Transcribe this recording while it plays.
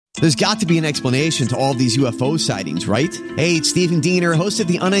There's got to be an explanation to all of these UFO sightings, right? Hey, it's Stephen Diener, host of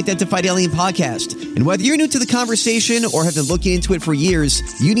the Unidentified Alien Podcast. And whether you're new to the conversation or have been looking into it for years,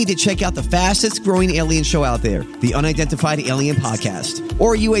 you need to check out the fastest growing alien show out there, the Unidentified Alien Podcast,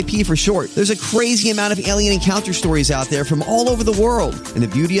 or UAP for short. There's a crazy amount of alien encounter stories out there from all over the world. And the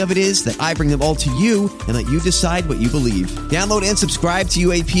beauty of it is that I bring them all to you and let you decide what you believe. Download and subscribe to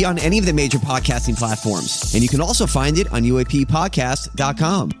UAP on any of the major podcasting platforms. And you can also find it on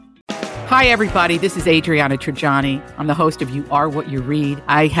UAPpodcast.com. Hi, everybody. This is Adriana Trajani. I'm the host of You Are What You Read.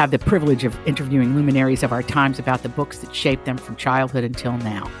 I have the privilege of interviewing luminaries of our times about the books that shaped them from childhood until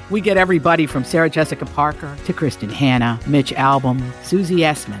now. We get everybody from Sarah Jessica Parker to Kristen Hanna, Mitch Albom, Susie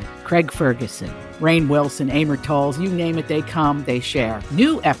Essman, Craig Ferguson, Rainn Wilson, Amor Tolls, you name it, they come, they share.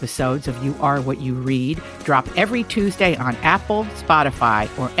 New episodes of You Are What You Read drop every Tuesday on Apple, Spotify,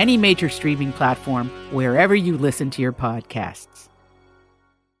 or any major streaming platform wherever you listen to your podcasts.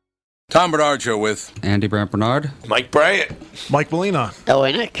 Tom Bernard Show with Andy Brandt Bernard, Mike Bryant, Mike Molina,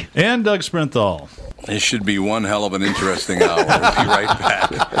 L.A. Nick, and Doug Sprinthal. This should be one hell of an interesting hour. We'll be right back.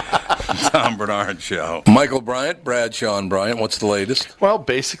 Tom Bernard Show. Michael Bryant, Bradshaw and Bryant, what's the latest? Well,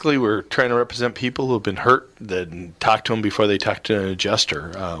 basically, we're trying to represent people who have been hurt, then talk to them before they talk to an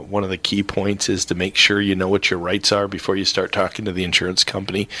adjuster. One of the key points is to make sure you know what your rights are before you start talking to the insurance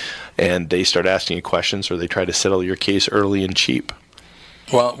company, and they start asking you questions or they try to settle your case early and cheap.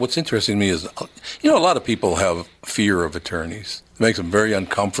 Well, what's interesting to me is, a lot of people have fear of attorneys. It makes them very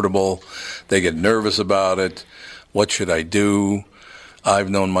uncomfortable. They get nervous about it. What should I do? I've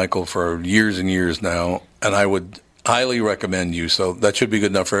known Michael for years and years now, and I would highly recommend you. So that should be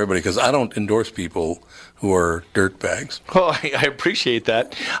good enough for everybody, because I don't endorse people who are dirtbags. Well, I appreciate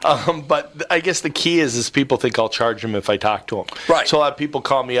that. But I guess the key is people think I'll charge them if I talk to them. Right. So a lot of people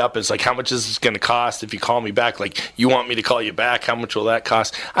call me up. It's like, how much is this going to cost if you call me back? Like, you want me to call you back? How much will that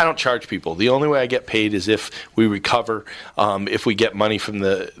cost? I don't charge people. The only way I get paid is if we recover, if we get money from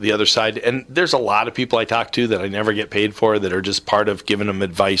the other side. And there's a lot of people I talk to that I never get paid for that are just part of giving them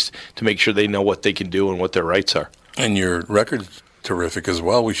advice to make sure they know what they can do and what their rights are. And your record's terrific as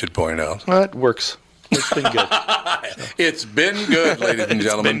well, we should point out. Well, it works. It's been good. It's been good, ladies and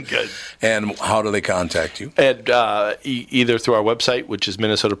gentlemen. It's been good. And how do they contact you? And either through our website, which is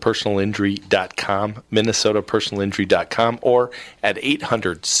minnesotapersonalinjury.com, or at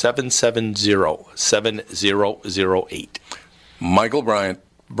 800-770-7008. Michael Bryant,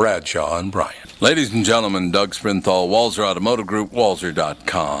 Bradshaw and Bryant. Ladies and gentlemen, Doug Sprinthal, Walser Automotive Group,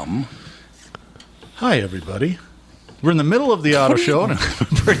 walser.com. Hi, everybody. We're in the middle of the auto show, and I'm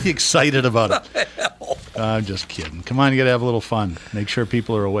pretty excited about it. I'm just kidding. Come on, you got to have a little fun. Make sure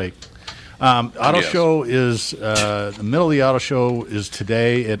people are awake. Show is the middle of the auto show is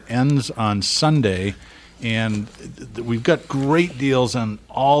today. It ends on Sunday, and we've got great deals on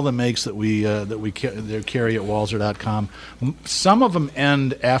all the makes that we carry at walser.com. Some of them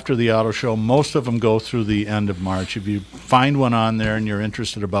end after the auto show. Most of them go through the end of March. If you find one on there and you're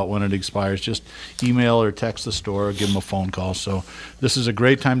interested about when it expires, just email or text the store or give them a phone call. So this is a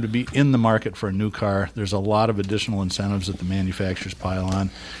great time to be in the market for a new car. There's a lot of additional incentives that the manufacturers pile on.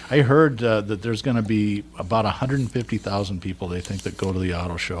 I heard that there's going to be about 150,000 people, they think, that go to the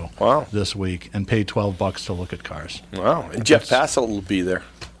auto show this week and pay $12 to look at cars. Wow. And Jeff Passel will be there.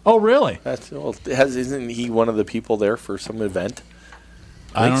 Oh, really? Isn't he one of the people there for some event?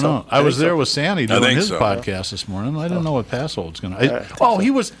 I don't know. I was there with Sandy doing his podcast this morning. I didn't know what Passold was going to.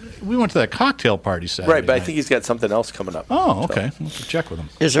 We went to that cocktail party Saturday. Right, but I think he's got something else coming up. Oh, okay. We'll have to check with him.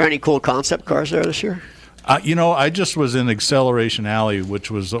 Is there any cool concept cars there this year? I just was in Acceleration Alley,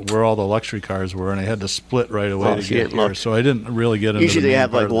 which was where all the luxury cars were, and I had to split right away to get here. So I didn't really get into Usually the they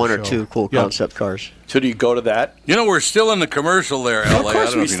have like one or show. two cool concept cars. So do you go to that? We're still in the commercial there, LA. Of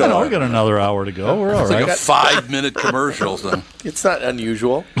course we still. We got another hour to go. We're all right. It's like a 5-minute commercial. So. It's not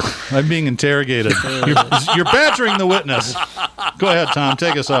unusual. I'm being interrogated. You're badgering the witness. Go ahead, Tom.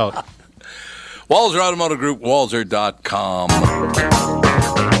 Take us out. Walser Automotive Group, walser.com.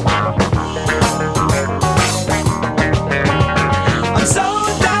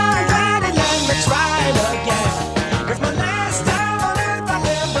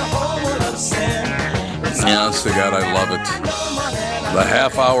 Honest to God, I love it. The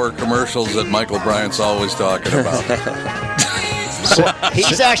half-hour commercials that Michael Bryant's always talking about.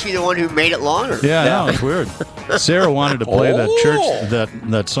 He's actually the one who made it longer. Yeah, it's weird. Sarah wanted to play that church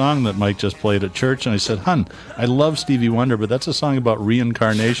that song that Mike just played at church, and I said, "Hun, I love Stevie Wonder, but that's a song about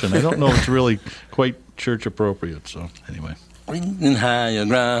reincarnation. I don't know if it's really quite church appropriate." So anyway, higher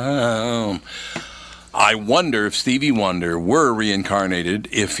ground. I wonder if Stevie Wonder were reincarnated,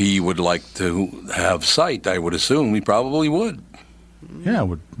 if he would like to have sight. I would assume he probably would. Yeah, I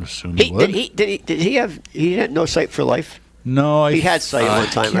would assume he would. Did he had no sight for life? No, he had sight one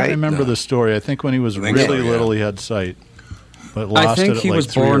time, I right? can't remember the story. I think when he was really little, he had sight, but lost I think it at he like was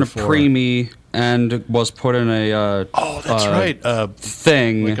 3 born or a 4. preemie and was put in a that's right,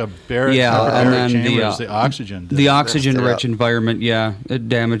 thing. like a Barrett, and then the oxygen. The oxygen-rich environment, it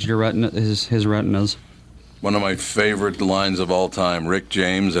damaged your his retinas. One of my favorite lines of all time, Rick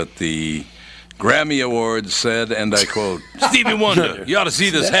James at the Grammy Awards said, and I quote, "Stevie Wonder, you ought to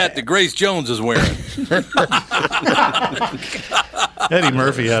see this hat that Grace Jones is wearing." Eddie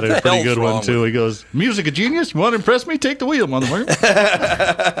Murphy had a pretty good one, too. with He goes, "Music a genius? You want to impress me? Take the wheel, motherfucker."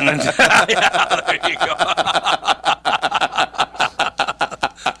 Yeah, there you go.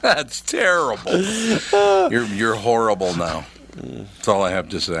 That's terrible. You're horrible now. That's all I have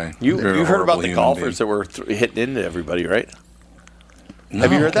to say. You You're a heard about horrible the human golfers being. that were hitting into everybody, right? No.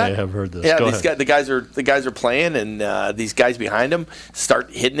 Have you heard that? I have heard this. Yeah, Go the ahead. guys are playing, and these guys behind them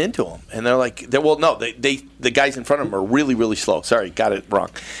start hitting into them, and they're like, the guys in front of them are really, really slow. Sorry, got it wrong.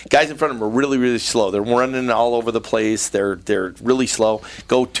 Guys in front of them are really, really slow. They're running all over the place. They're really slow.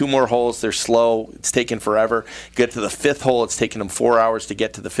 Go 2 more holes, they're slow. It's taking forever. Get to the 5th hole, it's taking them 4 hours to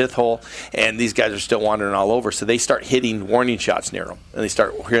get to the 5th hole, and these guys are still wandering all over. So they start hitting warning shots near them, and they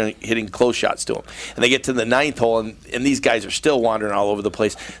start hitting close shots to them. And they get to the 9th hole, and these guys are still wandering all over the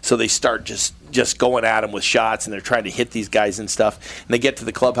place. So they start just going at them with shots, and they're trying to hit these guys and stuff. And they get to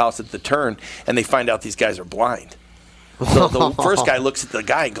the clubhouse at the turn, and they find out these guys are blind. So the first guy looks at the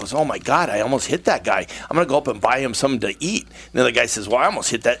guy and goes, "Oh my God, I almost hit that guy. I'm going to go up and buy him something to eat." And the other guy says, "Well, I almost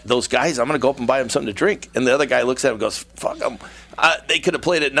hit those guys. I'm going to go up and buy him something to drink." And the other guy looks at him and goes, "Fuck them. They could have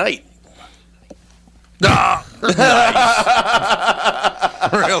played at night." Nice.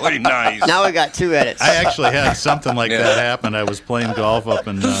 Really nice. Now we got 2 edits. I actually had something like that happen. I was playing golf up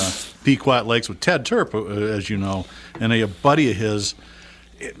in Pequot Lakes with Ted Turp, as you know, and a buddy of his,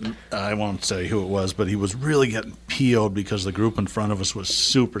 I won't say who it was, but he was really getting PO'd because the group in front of us was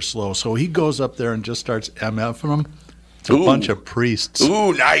super slow. So he goes up there and just starts MFing them. It's a bunch of priests.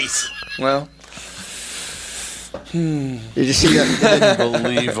 Ooh, nice. Well, Did you see that?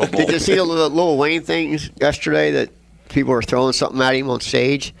 Unbelievable. Did you see the Lil Wayne things yesterday that people were throwing something at him on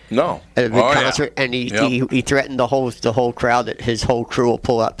stage no. at a big Oh, yeah. concert, and he threatened the whole crowd that his whole crew will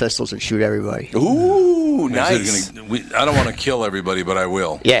pull out pistols and shoot everybody. Ooh, He said nice. he's gonna- I don't want to kill everybody, but I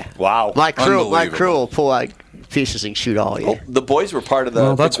will. Yeah. Wow. My crew Unbelievable. will pull out pieces and shoot all of you. Well, the boys were part of the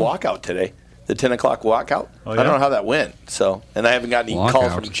Well, big that's- walkout today, the 10 o'clock walkout. Oh, I yeah? don't know how that went. So, and I haven't gotten any call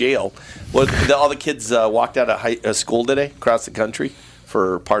from Walkout. jail. All the kids walked out of school today across the country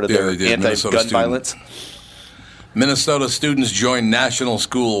for part of Yeah, their they did. Minnesota anti-gun student. violence. Minnesota students joined National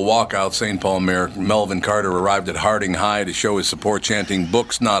School walkout. St. Paul Mayor Melvin Carter arrived at Harding High to show his support, chanting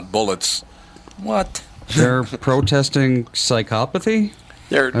 "Books, not bullets." What? They're protesting psychopathy?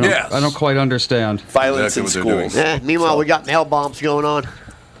 They're Yes. I don't quite understand. violence Exactly in what they're schools. doing. Yeah, meanwhile, we got mail bombs going on.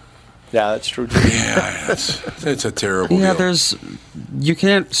 Yeah, that's true too. Yeah, it's a terrible Yeah, deal. you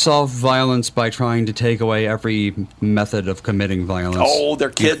can't solve violence by trying to take away every method of committing violence. Oh, their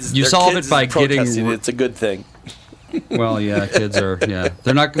kids. You their solve kids it by protesting. getting. It's a good thing. Well, yeah, kids are. Yeah,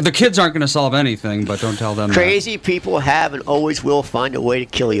 they're not. The kids aren't going to solve anything, but don't tell them. Crazy people have and always will find a way to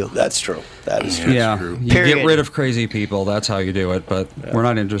kill you. That's true. That is That. true. Yeah, true. you Period. get rid of crazy people. That's how you do it. But we're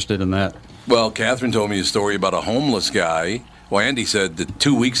not interested in that. Well, Catherine told me a story about a homeless guy. Well, Andy said that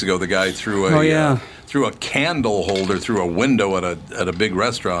 2 weeks ago the guy threw threw a candle holder through a window at a big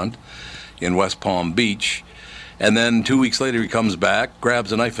restaurant in West Palm Beach, and then 2 weeks later he comes back,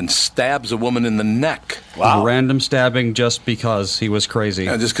 grabs a knife, and stabs a woman in the neck. Wow. Random stabbing just because he was crazy.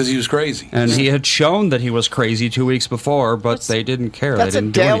 Just because he was crazy. And he had shown that he was crazy 2 weeks before, but they didn't care. That's They a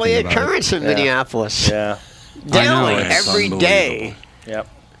didn't do daily anything about it. occurrence in Minneapolis. Yeah. Daily, I know, it's every day. Yep.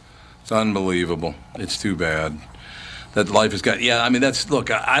 It's unbelievable. It's too bad that life has got. Yeah, I mean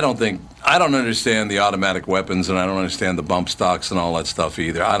I don't understand the automatic weapons, and I don't understand the bump stocks and all that stuff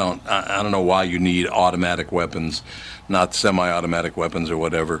either. I don't know why you need automatic weapons, not semi-automatic weapons or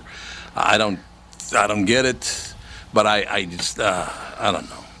whatever. I don't get it, but I just I don't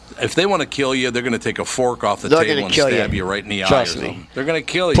know. If they want to kill you, they're going to take a fork off the They're table gonna and kill stab you. you right in the eye or Trust me. something. They're going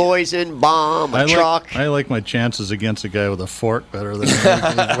to kill you. Poison, bomb, a truck. I like my chances against a guy with a fork better than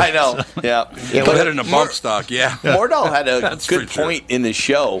I know. Yeah. Yeah, Put it in a bump stock, yeah. Mordall had a That's good for sure. point in the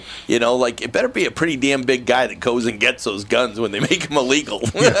show. You know, like it better be a pretty damn big guy that goes and gets those guns when they make them illegal.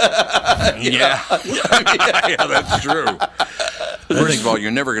 Yeah, that's true. First of all,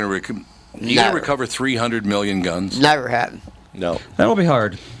 you're never going to Never. recover 300 million guns. Never happened. No. That'll be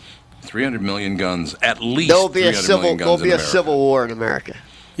hard. 300 million guns, at least. There'll be 300 million guns there'll be in a America. civil war in America.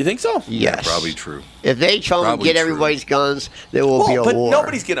 You think so? Yes. Probably true. If they try and Probably get true. everybody's guns, there will be a but war.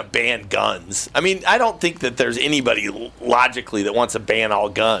 nobody's going to ban guns. I mean, I don't think that there's anybody logically that wants to ban all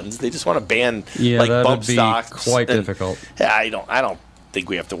guns. They just want to ban like that bump would be stocks. quite difficult. Yeah, I don't think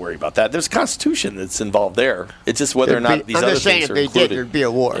we have to worry about that. There's a Constitution that's involved there. It's just whether or not these I'm other just saying, things if are they included. did, there'd be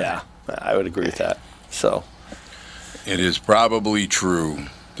a war. Yeah, I would agree with that. So It is probably true.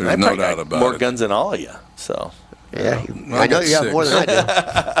 There's I no probably doubt got about more it. guns than all of you. So Yeah, Well, I know got you have 6. more than I do.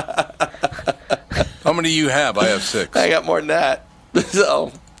 How many do you have? I have 6. I got more than that.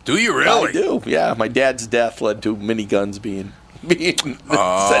 So Do you really? I do. Yeah, my dad's death led to miniguns being Oh, sent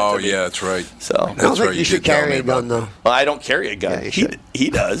to me. yeah, that's right. So I don't That's think right, you should did tell carry me a gun, about though. well, I don't carry a gun. Yeah, you should. He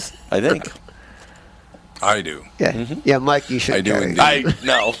does, I think. I do. Yeah, yeah, Mike, you should I do carry. indeed. I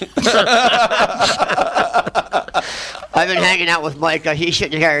no. I've been hanging out with Mike. He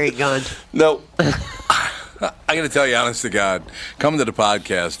shouldn't carry a gun. No. I got to tell you, honest to God, coming to the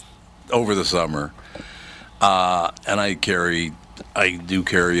podcast over the summer, and I do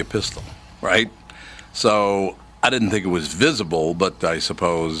carry a pistol, right? So I didn't think it was visible, but I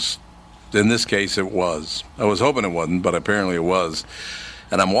suppose in this case it was. I was hoping it wasn't, but apparently it was.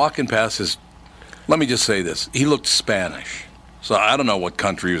 And I'm walking past this. Let me just say this: he looked Spanish. So I don't know what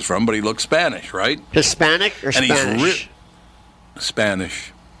country he was from, but he looked Spanish, right? Hispanic or And Spanish? he's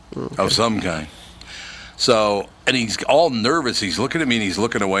Spanish of some kind. So, and he's all nervous. He's looking at me and he's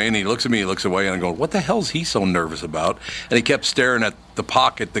looking away, and he looks at me, he looks away, and I go, what the hell's he so nervous about? And he kept staring at the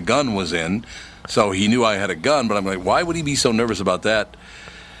pocket the gun was in. So he knew I had a gun, but I'm like, why would he be so nervous about that?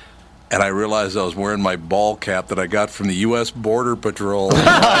 And I realized I was wearing my ball cap that I got from the U.S. Border Patrol.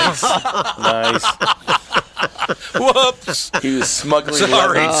 Nice. Whoops. He was smuggling.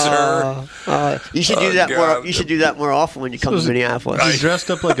 Sorry, lemons. sir. You should do Oh, that more. God. You should do that more often when you come to Minneapolis. He dressed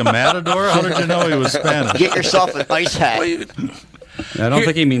up like a matador? How did you know he was Spanish? Get yourself an ice hat. Wait. I don't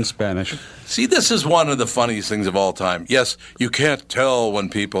think he means Spanish. See, this is one of the funniest things of all time. Yes, you can't tell when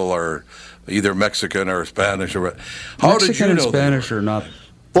people are either Mexican or Spanish or what. How did Mexican you and know Spanish are not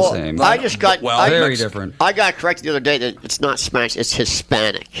the Well, same. I just got. Well, I, Very different. I got corrected the other day that it's not Spanish. It's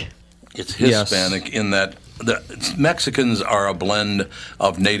Hispanic. It's Yes. Hispanic in that the Mexicans are a blend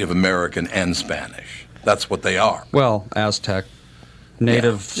of Native American and Spanish. That's what they are. Well, Aztec,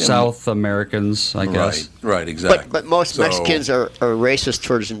 Native Yeah. South Americans, I guess. Right, exactly. But most So- Mexicans are racist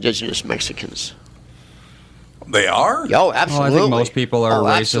towards indigenous Mexicans. They are? Oh, Well, absolutely. I think most people are Oh,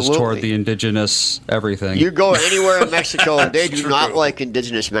 racist absolutely. toward the indigenous everything. You go anywhere in Mexico, they do True. not like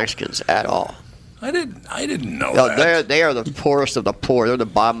indigenous Mexicans at all. I didn't know No, that. they are the poorest of the poor. They're the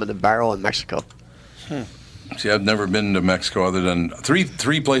bottom of the barrel in Mexico. See, I've never been to Mexico other than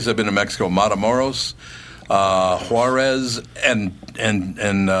three places I've been to Mexico: Matamoros, Juarez, and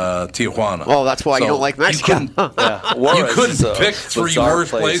Tijuana. Well, that's why you don't like Mexico. You couldn't, Yeah, you Juarez couldn't is a pick 3 bizarre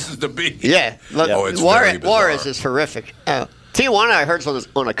worst place. places to be. Yeah, look, Oh, it's Juarez, very bizarre. Juarez is horrific. Tijuana, I heard, is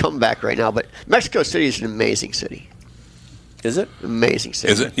on a comeback right now, but Mexico City is an amazing city. Is it? Amazing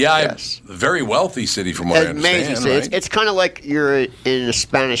city. Is it? Yeah, yes. a very wealthy city from what I Amazing understand. city. Right? It's kind of like you're in a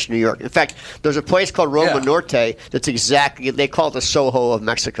Spanish New York. In fact, there's a place called Roma Yeah. Norte that's exactly, they call it the Soho of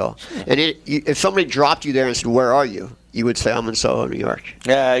Mexico. And if somebody dropped you there and said, "Where are you?" you would say, "I'm in Soho, New York."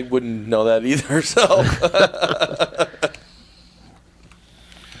 Yeah, I wouldn't know that either. So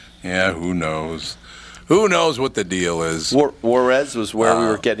Yeah, who knows? Who knows what the deal is? Juarez was where we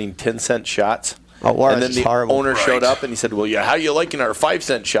were getting 10-cent shots. Oh, Juarez and then is the horrible. owner showed Right. up and he said, "Well, yeah, how you liking our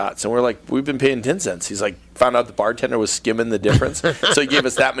 5-cent shots?" And we're like, "We've been paying 10 cents." He's like, found out the bartender was skimming the difference, so he gave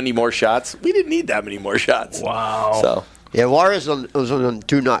us that many more shots. We didn't need that many more shots. Wow. So Yeah, Juarez is on a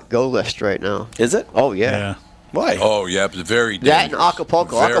do not go list right now. is it? Oh, yeah. Yeah. Why? Oh, yeah, it's very That and dangerous.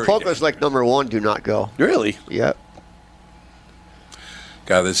 Acapulco. Very Acapulco is dangerous. like number 1 do not go. Really? Yep.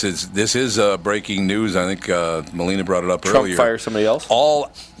 God, this is breaking news. I think Melina brought it up Trump earlier. fire somebody else?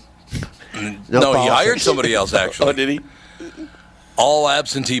 All no, he politics. hired somebody else actually. Oh, did he? All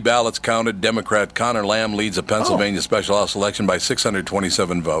absentee ballots counted. Democrat Connor Lamb leads a Pennsylvania special House election by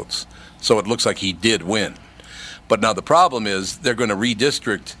 627 votes. So it looks like he did win. But now the problem is they're going to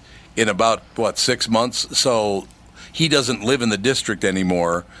redistrict in about, 6 months? So he doesn't live in the district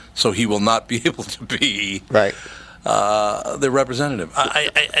anymore, so he will not be able to be Right. the representative.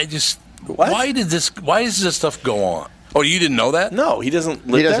 I just, What? why does this stuff go on? Oh, you didn't know that? No, he doesn't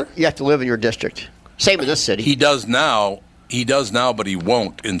live there. You have to live in your district. Same in this city. He does now, but he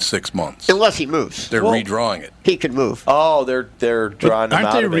won't in 6 months. Unless he moves. They're redrawing it. He could move. Oh, they're But drawing him aren't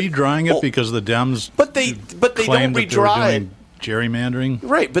out they of it. redrawing it Well, because the Dems But they don't claimed that they were redraw it. doing gerrymandering?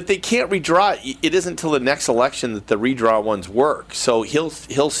 Right, but they can't redraw it. It isn't until the next election that the redraw ones work. So he'll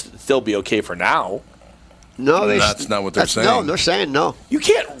still be okay for now. No, that's not what they're saying. No, they're saying no. You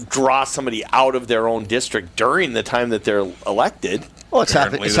can't draw somebody out of their own district during the time that they're elected. Well, it's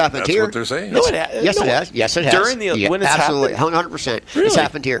happened. It's happened that's here. what they're saying. No, it has. Yes, it has. Yes, it has. During the when it's absolutely, happened? 100%. Really? It's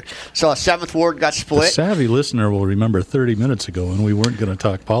happened here. So a 7th ward got The split. savvy listener will remember 30 minutes ago when we weren't going to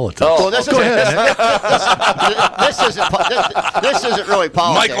talk politics. Oh, Well, this isn't really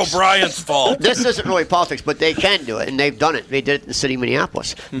politics. Michael Bryant's fault. This isn't really politics, but they can do it, and they've done it. They did it in the city of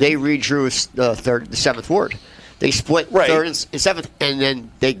Minneapolis. They redrew the 7th ward. They split Right. 3rd and 7th, and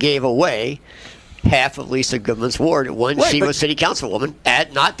then they gave away half of Lisa Goodman's ward when Right, she but- was city councilwoman,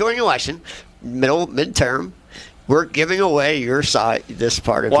 not during election, midterm. We're giving away your side, this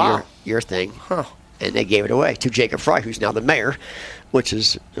part of Wow. your thing, and they gave it away to Jacob Fry, who's now the mayor, which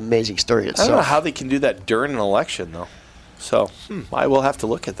is an amazing story in I don't know itself. how they can do that during an election, though. So I will have to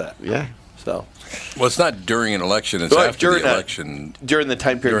look at that. Yeah. So Well, it's not during an election. It's Well, after during the a- election. during the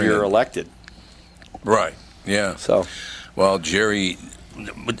time period During you're a- elected. Right. Yeah. So Well, Jerry,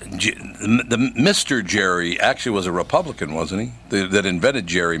 Mr. Jerry actually was a Republican, wasn't he? That invented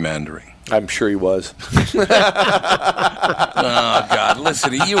gerrymandering. I'm sure he was. Oh, God.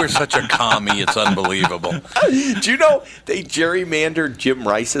 Listen, you are such a commie. It's unbelievable. Do you know they gerrymandered Jim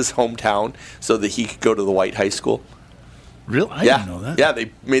Rice's hometown so that he could go to the White High School? Really? I yeah. didn't know that. Yeah,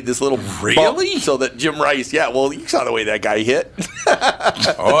 they made this little Really? bump so that Jim Rice, well, you saw the way that guy hit.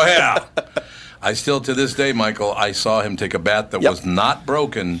 Oh, yeah. I still, to this day, Michael, I saw him take a bat that Yep. was not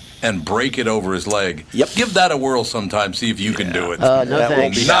broken and break it over his leg. Yep. Give that a whirl sometime. See if you can do it. No That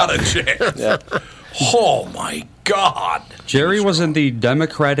won't thanks. be Not a chance. Yeah. Oh, my God. Jerry was in the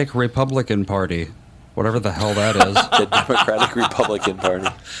Democratic Republican Party, whatever the hell that is. The Democratic Republican Party.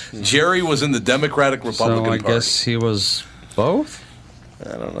 Jerry was in the Democratic Republican So I Party. guess he was both?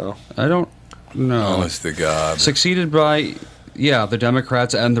 I don't know. I don't know. Honest to God. Succeeded by, the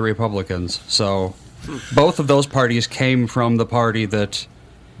Democrats and the Republicans. So both of those parties came from the party that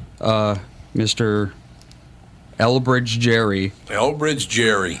Mr. Elbridge Jerry Elbridge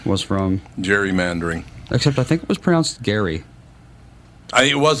Jerry. was from. Gerrymandering. Except I think it was pronounced Gary.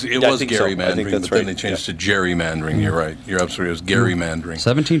 It was I think so. I think gerrymandering, that's but then right. they changed to gerrymandering. You're right. You're absolutely. It was gerrymandering.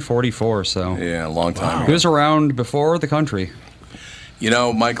 1744, so. Yeah, a long time He ago. was around before the country. You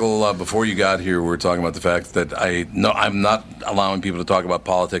know, Michael, before you got here, we were talking about the fact that I'm not allowing people to talk about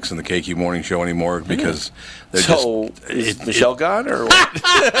politics in the KQ Morning Show anymore because they're So is Michelle gone or what?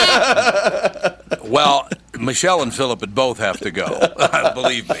 well, Michelle and Philip would both have to go.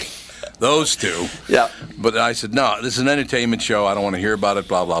 Believe me. Those two. Yeah. But I said, no, this is an entertainment show. I don't want to hear about it,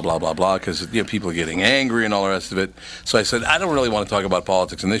 blah, blah, blah, blah, blah, because people are getting angry and all the rest of it. So I said, I don't really want to talk about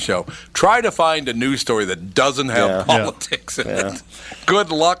politics in this show. Try to find a news story that doesn't have Yeah. politics in it. Good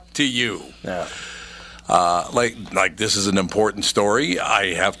luck to you. Yeah. Like this is an important story.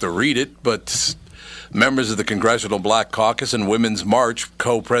 I have to read it, but members of the Congressional Black Caucus and Women's March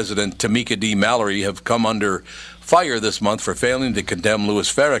co-president Tamika D. Mallory have come under fire this month for failing to condemn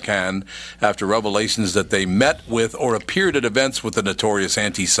Louis Farrakhan after revelations that they met with or appeared at events with the notorious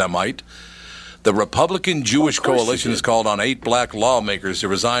anti-Semite. The Republican Jewish Coalition has called on 8 black lawmakers to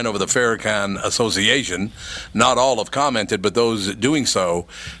resign over the Farrakhan Association. Not all have commented, but those doing so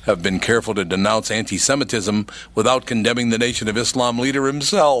have been careful to denounce anti-Semitism without condemning the Nation of Islam leader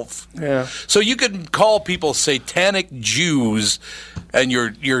himself. Yeah. So you can call people satanic Jews, and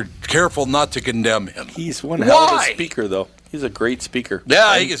you're careful not to condemn him. He's one hell of a Why? speaker, though. He's a great speaker.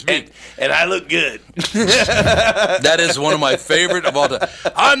 Yeah, he can speak. And I look good. That is one of my favorite of all time.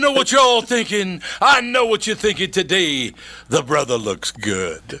 I know what y'all thinking. I know what you're thinking today. The brother looks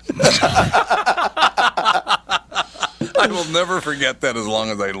good. I will never forget that as long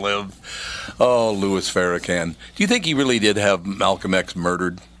as I live. Oh, Louis Farrakhan. Do you think he really did have Malcolm X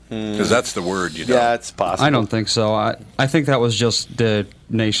murdered? Because that's the word, you know. Yeah, it's possible. I don't think so. I think that was just the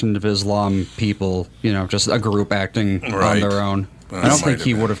Nation of Islam people, just a group acting on Right. their own. Well, I don't that think might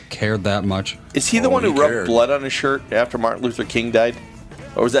he have would have cared that much. Is he the one who he rubbed cared. blood on his shirt after Martin Luther King died?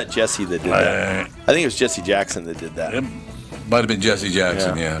 Or was that Jesse that did that? I think it was Jesse Jackson that did that. It might have been Jesse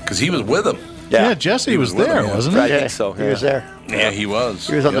Jackson, yeah. Because he was with him. Yeah, Jesse was with there, him, yeah. wasn't I he? think so. He was there. Yeah, he was.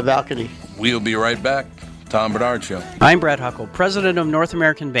 He was on the Yep. balcony. We'll be right back. Tom Bernard Show. I'm Brad Huckle, president of North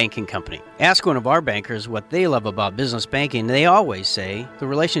American Banking Company. Ask one of our bankers what they love about business banking. They always say the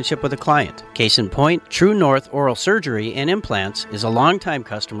relationship with the client. Case in point, True North Oral Surgery and Implants is a longtime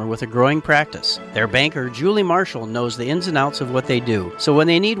customer with a growing practice. Their banker, Julie Marshall, knows the ins and outs of what they do. So when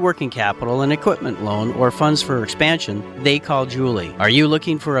they need working capital, an equipment loan, or funds for expansion, they call Julie. Are you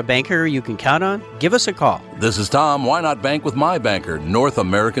looking for a banker you can count on? Give us a call. This is Tom. Why not bank with my banker, North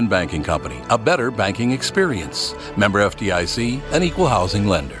American Banking Company? A better banking experience. Member FDIC, an equal housing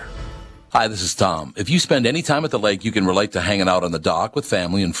lender. Hi, this is Tom. If you spend any time at the lake, you can relate to hanging out on the dock with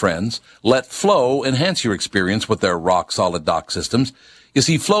family and friends. Let Flow enhance your experience with their rock-solid dock systems. You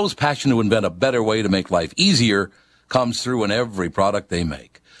see, Flow's passion to invent a better way to make life easier comes through in every product they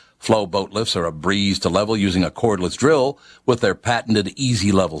make. Flow boat lifts are a breeze to level using a cordless drill with their patented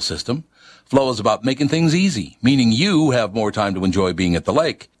Easy Level system. Flow is about making things easy, meaning you have more time to enjoy being at the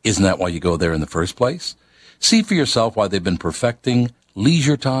lake. Isn't that why you go there in the first place? See for yourself why they've been perfecting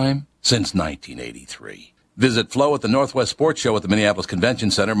leisure time since 1983. Visit Flow at the Northwest Sports Show at the Minneapolis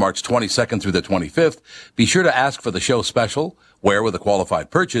Convention Center, March 22nd through the 25th. Be sure to ask for the show special, where with a qualified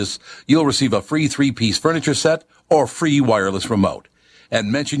purchase, you'll receive a free 3-piece furniture set or free wireless remote.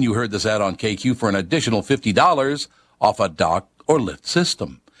 And mention you heard this ad on KQ for an additional $50 off a dock or lift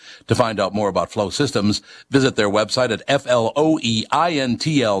system. To find out more about Flow Systems, visit their website at floeintl.com.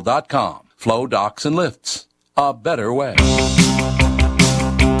 Flow Docks and Lifts. A better way.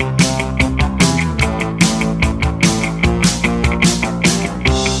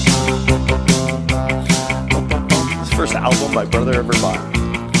 First album my brother ever bought.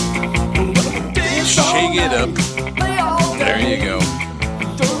 Shake it up. There you go.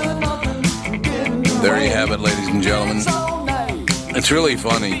 There you have it, ladies and gentlemen. It's really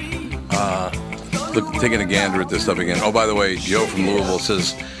funny. Look, taking a gander at this stuff again. Oh, by the way, Joe from Louisville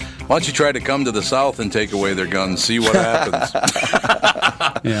says, why don't you try to come to the South and take away their guns, see what happens.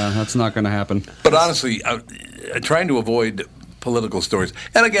 Yeah, that's not going to happen. But honestly, I'm trying to avoid political stories.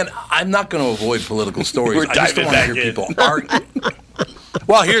 And again, I'm not going to avoid political stories. I just don't want to hear people argue.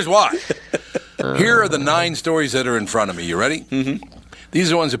 Well, here's why. Here are the 9 stories that are in front of me. You ready? Mm-hmm. These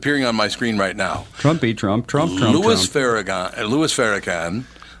are the ones appearing on my screen right now. Trumpy, Trump. Louis Farrakhan,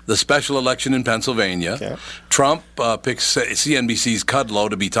 the special election in Pennsylvania. Okay. Trump picks CNBC's Kudlow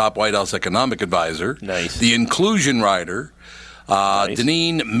to be top White House economic advisor. Nice. The inclusion rider. Nice.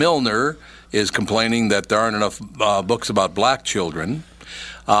 Deneen Milner is complaining that there aren't enough books about black children.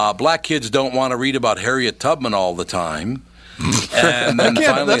 Black kids don't want to read about Harriet Tubman all the time. And then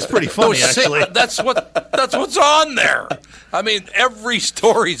finally, that's pretty funny, actually. That's what's on there. I mean, every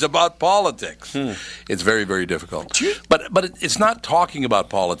story's about politics. It's very, very difficult. But it's not talking about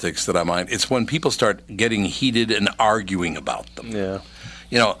politics that I mind. It's when people start getting heated and arguing about them. Yeah.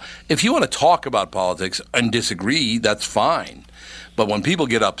 You know, if you want to talk about politics and disagree, that's fine. But when people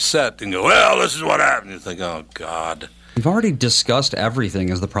get upset and go, well, this is what happened, it's like, oh, God. We've already discussed everything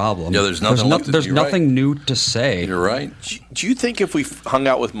is the problem. Yeah, there's nothing nothing new to say. You're right. Do you think if we hung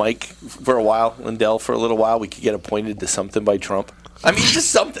out with Mike for a while, Lindell for a little while, we could get appointed to something by Trump? I mean, just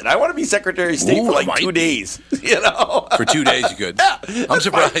something. I want to be Secretary of State for like 2 days. You know, for 2 days you could. Yeah, I'm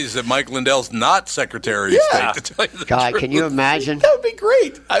surprised that Mike Lindell's not Secretary of State. To tell you the God, truth. can you imagine? That would be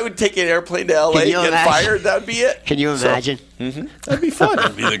great. I would take an airplane to L.A. get fired. That would be it. Can you imagine? That'd be fun.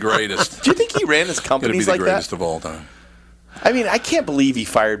 That'd be the greatest. Do you think he ran his companies like that? It'd be the greatest of all time. I mean, I can't believe he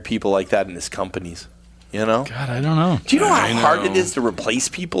fired people like that in his companies. You know? God, I don't know. Do you know how hard it is to replace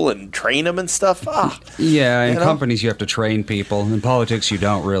people and train them and stuff? Yeah, in companies you have to train people. In politics you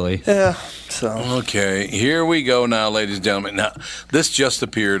don't really. Yeah. So okay, here we go now, ladies and gentlemen. Now, this just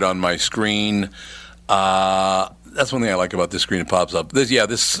appeared on my screen. That's one thing I like about this screen. It pops up. This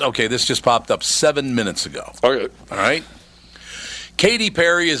just popped up 7 minutes ago. Okay. All right. Katy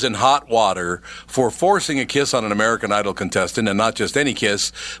Perry is in hot water for forcing a kiss on an American Idol contestant, and not just any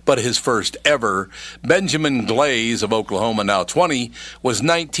kiss, but his first ever. Benjamin Glaze of Oklahoma, now 20, was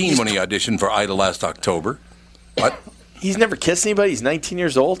 19 when he auditioned for Idol last October. What? He's never kissed anybody. He's 19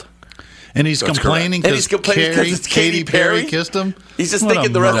 years old. And he's complaining because Katy Perry kissed him? He's just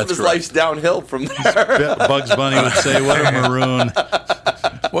thinking the rest of his life's downhill from there. Bugs Bunny would say, what a maroon.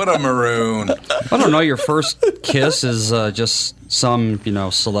 What a maroon. I don't know. Your first kiss is just some,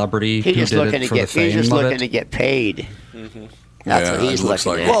 celebrity who did it for the fame He's just of looking it. to get paid. Mm-hmm. That's what he's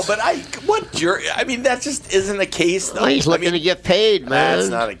looking at. Well, but I mean, that just isn't a case. No, he's looking to get paid, man. That's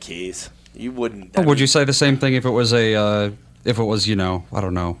not a case. You wouldn't. Would you say the same thing if it was I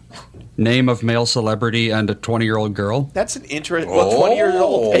don't know, name of male celebrity and a 20-year-old girl? That's an interesting. Well, 20 years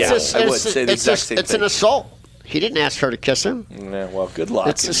old. I would say the exact same thing. It's an assault. He didn't ask her to kiss him. Yeah, well, good luck.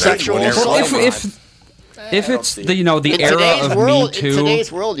 It's a sexual assault. If it's the era of Me Too. In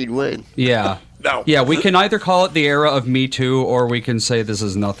today's world, you'd win. Yeah. No. Yeah, we can either call it the era of Me Too or we can say this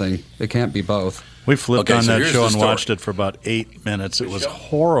is nothing. It can't be both. We flipped on that show and watched it for about 8 minutes. It was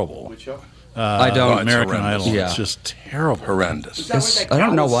horrible. Which show? I don't. American Idol. Yeah. It's just terrible. Horrendous. I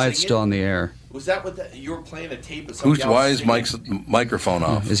don't know why it's still on the air. Was that what you were playing a tape of some Why is Mike's microphone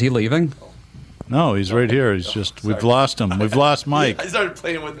off? Is he leaving? No, he's right here. We've lost him. We've lost Mike. I started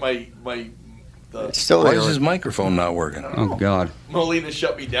playing with my Still Why is his microphone not working? Oh, God. Molina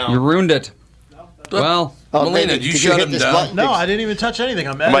shut me down. You ruined it. Well, Molina, did you shut him down? button? No, I didn't even touch anything.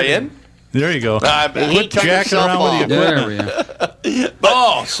 Am I in? There you go. I'm He back. turned jacking himself around with off. the there we go.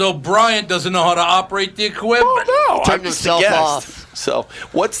 Oh, so Bryant doesn't know how to operate the equipment. No, Turned I'm just a himself guest. off. So,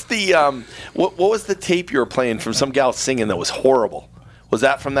 what's the what was the tape you were playing from some gal singing that was horrible? Was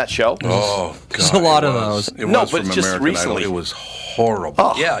that from that show? Oh, God. There's a lot it of was. those. It No, was but from just American recently. Idol. It was horrible.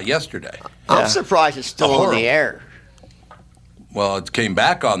 Oh. Yeah, yesterday. I'm surprised it's still on Horrible. the air. Well, it came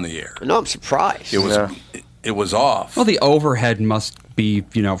back on the air. No, I'm surprised. It was Yeah. it was off. Well, the overhead must be,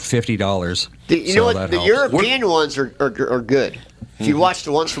 $50. You know what? The European ones are good. If you watch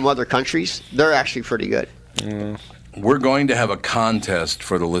the ones from other countries, they're actually pretty good. We're going to have a contest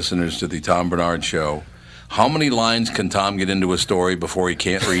for the listeners to the Tom Bernard Show. How many lines can Tom get into a story before he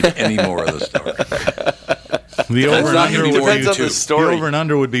can't read any more of the story? The over and not under gonna be would Depends on be the story. The over and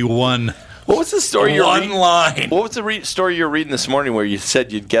under would be 1. What was the story you're One reading? line. What was the story you were reading this morning where you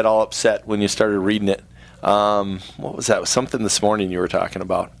said you'd get all upset when you started reading it? What was that? It was something this morning you were talking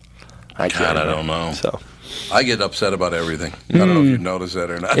about. I God, I don't know. So I get upset about everything. I don't know if you noticed that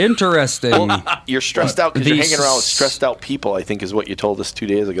or not. Interesting. you're stressed out because you're These- hanging around with stressed out people. I think is what you told us 2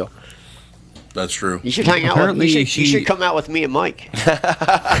 days ago. That's true. You should hang out with Apparently you. You she- should come out with me and Mike.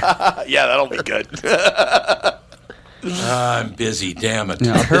 Yeah, that'll be good. I'm busy, damn it.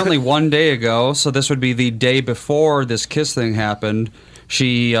 Yeah, apparently one day ago, so this would be the day before this kiss thing happened,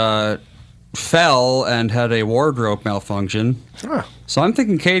 she fell and had a wardrobe malfunction. Huh. So I'm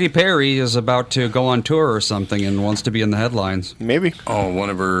thinking Katy Perry is about to go on tour or something and wants to be in the headlines. Maybe. Oh, one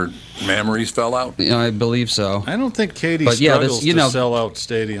of her mammaries fell out? I believe so. I don't think Katie But yeah, struggles this- you to know- sell out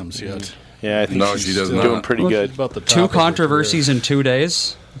stadiums yet. Yeah, I think No, she's she does still not. doing pretty Well, good. she's about the top 2 of her controversies in 2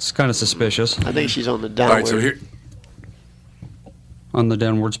 days. It's kind of suspicious I think she's on the All downward. right, so here. on the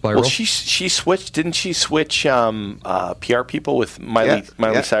downward spiral. Well, she switched. Didn't she switch PR people with Miley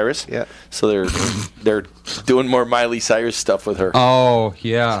Yeah. Cyrus? Yeah. So they're doing more Miley Cyrus stuff with her. Oh,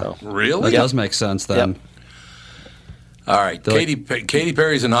 yeah. So- Really? That does make sense then. Yep. All right. They're Katy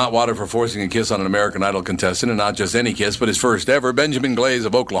Perry's in hot water for forcing a kiss on an American Idol contestant, and not just any kiss, but his first ever. Benjamin Glaze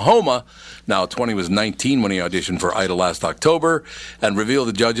of Oklahoma, now 20, was 19 when he auditioned for Idol last October, and revealed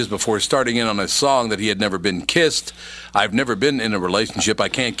to judges before starting in on a song that he had never been kissed. I've never been in a relationship. I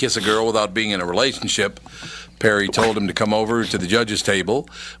can't kiss a girl without being in a relationship. Perry told him to come over to the judges' table,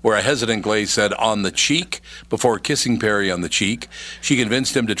 where a hesitant Glaze said, "on the cheek," before kissing Perry on the cheek. She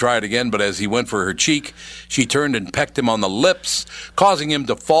convinced him to try it again, but as he went for her cheek, she turned and pecked him on the lips, causing him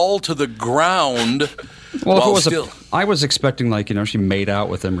to fall to the ground. Well, if it while was still, I was expecting, she made out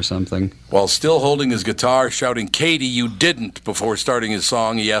with him or something. while still holding his guitar, shouting, "Katie, you didn't," before starting his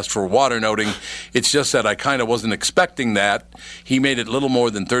song. He asked for water, noting, "It's just that I kind of wasn't expecting that." He made it little more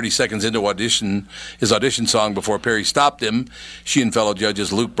than 30 seconds into his audition song before Perry stopped him. She and fellow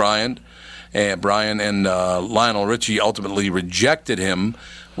judges Luke Bryan and Lionel Richie ultimately rejected him.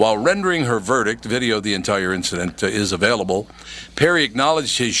 While rendering her verdict, video of the entire incident is available. Perry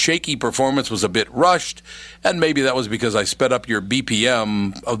acknowledged his shaky performance was a bit rushed, and maybe that was because I sped up your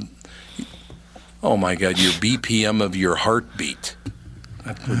BPM of, oh my God, your BPM of your heartbeat.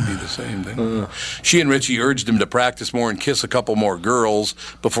 That would be the same thing. She and Richie urged him to practice more and kiss a couple more girls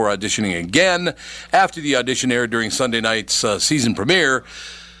before auditioning again. After the audition aired during Sunday night's season premiere,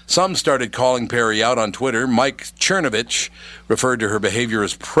 some started calling Perry out on Twitter. Mike Chernovich referred to her behavior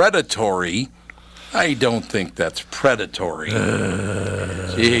as predatory. I don't think that's predatory.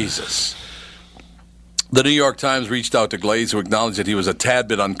 Jesus. The New York Times reached out to Glaze, who acknowledged that he was a tad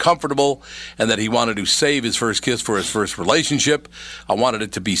bit uncomfortable and that he wanted to save his first kiss for his first relationship. I wanted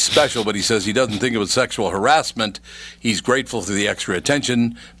it to be special, but he says he doesn't think it was sexual harassment. He's grateful for the extra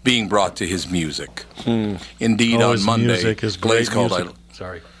attention being brought to his music. Indeed, on his Monday, music is Glaze great called music.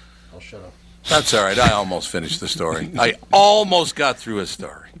 Sorry, I'll shut up. That's all right. I almost finished the story. I almost got through a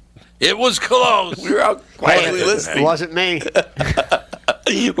story. It was close. We were out quietly It listening. wasn't me.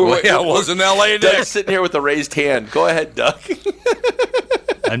 Well, yeah, it wasn't L.A. Nick. Doug's sitting here with a raised hand. Go ahead, Doug.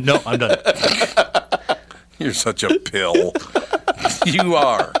 No, I'm done. You're such a pill. You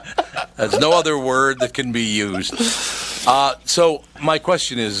are. There's no other word that can be used. So my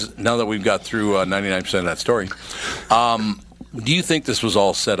question is, now that we've got through 99% of that story, do you think this was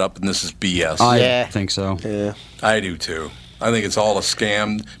all set up and this is BS? I think so. Yeah. I do too. I think it's all a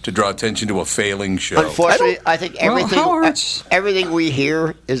scam to draw attention to a failing show. Unfortunately, I think Howard's- everything we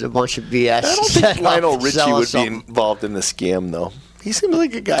hear is a bunch of BS. I don't set think up Lionel to Richie sell would us be something. involved in the scam, though. He seems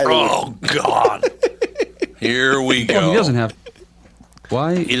like a guy that Oh, God. Here we go. Well, he doesn't have.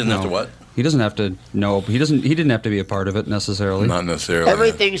 Why? He doesn't have to what? He doesn't have to know. He didn't have to be a part of it necessarily. Not necessarily.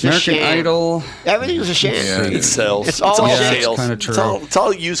 Everything's a American sham. Idol. Everything's a sham. Yeah. It's sales. It's all Yeah, sham. it's sales. kind of true. It's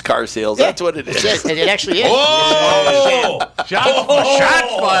all used car sales. Yeah, That's what it is. It actually is. Oh!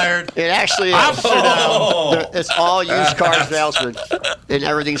 Shots fired. It actually is. It's all used car salesmen, and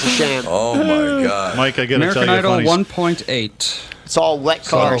everything's a sham. Oh my God. Mike, I got to tell American you a Idol funny 1.8. It's all wet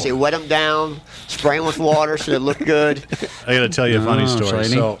cars. So- They wet them down, spray them with water so they look good. I got to tell you a funny Oh, story.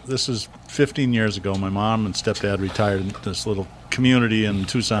 shiny. So this is 15 years ago. My mom and stepdad retired in this little community in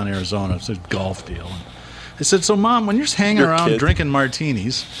Tucson, Arizona. It's a golf deal. And I said, so Mom, when you're just hanging around kid. drinking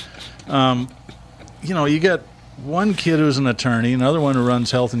martinis, you got one kid who's an attorney, another one who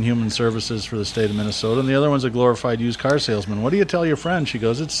runs health and human services for the state of Minnesota, and the other one's a glorified used car salesman. What do you tell your friend? She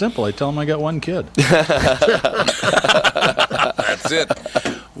goes, it's simple. I tell them I got one kid. That's it.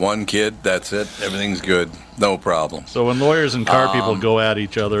 One kid. That's it. Everything's good. No problem. So when lawyers and car people go at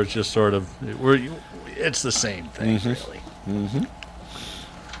each other, it's just sort of, it's the same thing, really.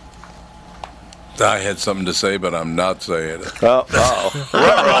 I had something to say, but I'm not saying it. Oh,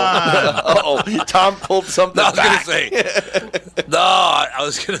 Tom pulled something I was back. I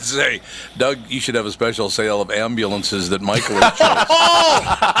was gonna say, Doug, you should have a special sale of ambulances that Michael has chosen.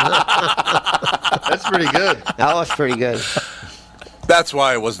 That's pretty good. That was pretty good. That's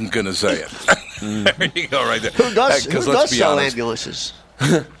why I wasn't gonna say it. There you go, right there. Who does, Because who let's does be sell honest. ambulances?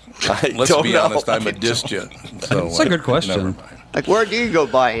 Let's be honest. I'm a disc jet. So That's a good question. Never mind. Like, where do you go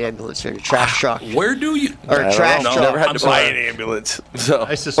buy an ambulance? In a trash truck? Where do you? Or a trash know. truck? Never had I'm to buy sorry. an ambulance. So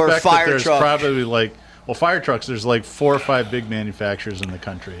I suspect fire that there's truck. probably fire trucks, there's like 4 or 5 big manufacturers in the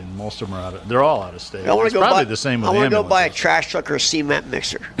country, and most of them they're all out of state. I want It's to go probably buy. the same with I want to go buy a ambulances. trash truck or a cement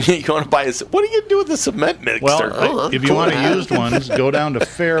mixer. you want to buy a? What are you gonna do with the cement mixer? Well, if you cool. want used ones, go down to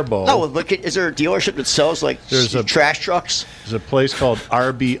Faribault. No, look at. Is there a dealership that sells like There's a- trash trucks? There's a place called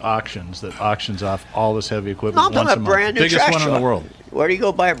RB Auctions that auctions off all this heavy equipment No, I'm talking once a about a month. brand new Biggest trash one truck. in the world. Where do you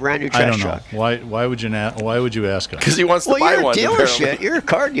go buy a brand new I trash don't know. truck? Why would you ask us? Because he wants to Well, buy you're a one. dealership. apparently. You're a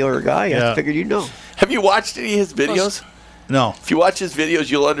car dealer guy. Yeah. I figured you'd know. Have you watched any of his videos? No. If you watch his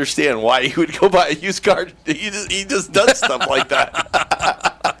videos, you'll understand why he would go buy a used car. He just does stuff like that.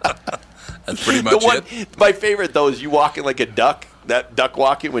 That's pretty much it. My favorite though is you walking like a duck. That duck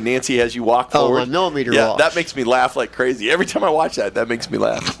walking when Nancy has you walk Oh, forward. a millimeter yeah, walk. that makes me laugh like crazy. Every time I watch that makes me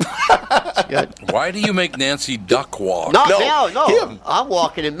laugh. Good. Why do you make Nancy duck walk? No, No, him. him. I'm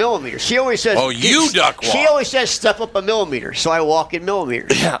walking in millimeters. She always says. Oh, you duck She walk. always says step up a millimeter, so I walk in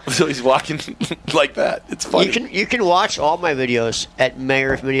millimeters. Yeah, so he's walking like that. It's funny. You can watch all my videos at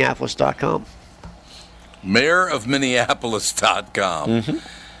mayorofminneapolis.com. Mayorofminneapolis.com. Mm-hmm.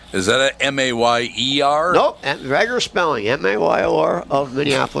 Is that a M-A-Y-E-R? Nope, regular spelling, MAYOR of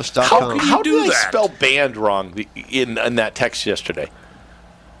Minneapolis.com. How do did I that? spell band wrong in that text yesterday?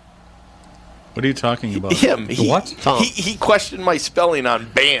 What are you talking about? Him. What? Tom. He questioned my spelling on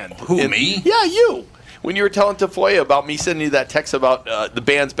band. Who, me? Yeah, you. When you were telling Tafoya about me sending you that text about the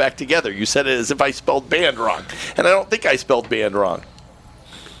bands back together, you said it as if I spelled band wrong. And I don't think I spelled band wrong.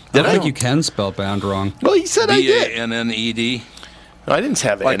 I don't think you can spell band wrong. Well, he said I did. B-A-N-N-E-D? No, I didn't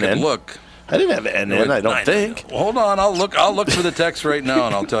have I could NN. look. I didn't have NN, I don't think. Hold on, I'll look for the text right now,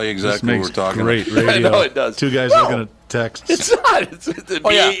 and I'll tell you This exactly what makes we're talking great about. radio. I know it does. Two guys No. looking at texts. It's not. It's Oh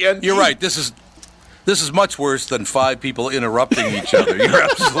yeah, B-A-N-D. you're right. This is much worse than 5 people interrupting each other. You're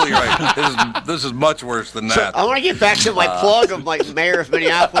absolutely right. This is much worse than that. I want to get back to my plug of like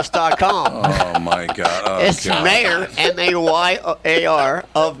mayorofminneapolis.com. Oh my God! Oh, It's God. mayor, M-A-Y-A-R,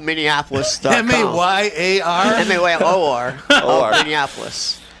 of Minneapolis.com. M-A-Y-A-R? M-A-Y-O-R of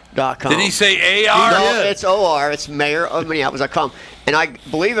Minneapolis.com. Did he say A-R? No, it's O-R. It's mayor of Minneapolis.com. And I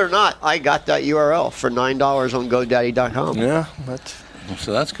believe it or not, I got that URL for $9 on GoDaddy.com. Yeah, that's...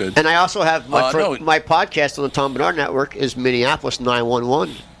 So that's good. And I also have my No. my podcast on the Tom Bernard Network is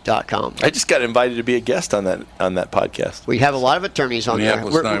Minneapolis911.com. I just got invited to be a guest on that podcast. We have a lot of attorneys on there.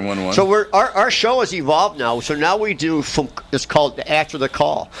 Minneapolis 911. So our show has evolved now. So now we do it's called After the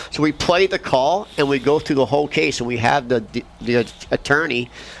Call. So we play the call and we go through the whole case, and we have the attorney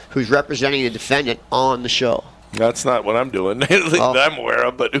who's representing the defendant on the show. That's not what I'm doing. At least Oh. I'm aware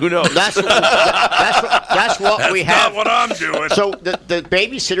of, but who knows? That's what we have. Not what I'm doing. So the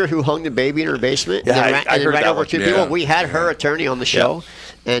babysitter who hung the baby in her basement Yeah, and I then heard ran that over one. two Yeah. people, we had her attorney on the show.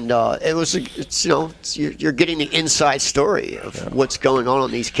 And you're getting the inside story of what's going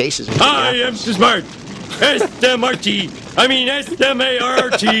on these cases. in I am Minneapolis. smart. S-M-R-T. I mean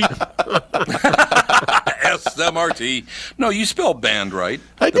S-M-A-R-T. S-M-R-T. No, you spelled band right.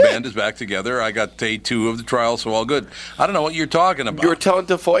 I The did. band is back together. I got day 2 of the trial, so all good. I don't know what you're talking about. You were telling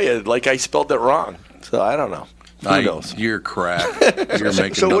Tafoya like I spelled it wrong, so I don't know. Who knows? You're crack. You're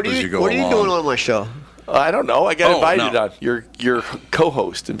making So up what are as you you go what are you along. doing on my show? I don't know. I got invited no. on. Your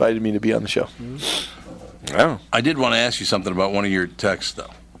co-host invited me to be on the show. Oh. I did want to ask you something about one of your texts, though.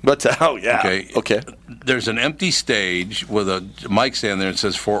 But oh yeah. Okay. There's an empty stage with a mic stand there that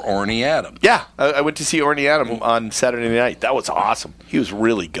says for Orny Adam. Yeah, I went to see Orny Adam on Saturday night. That was awesome. He was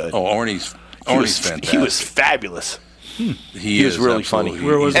really good. Oh, Orny's fantastic. He was fabulous. He was is really funny.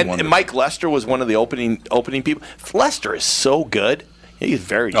 absolutely And Mike Lester was one of the opening people. Lester is so good. He's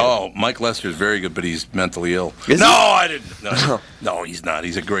very good. Oh, Mike Lester is very good, but he's mentally ill. Is no, he? I didn't. No, he's not.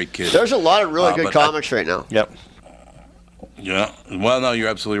 He's a great kid. There's a lot of really good but comics right now. Yep. Yeah. Well, no, you're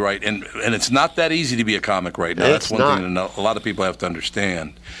absolutely right. And it's not that easy to be a comic right now. It's That's one not. thing that a lot of people have to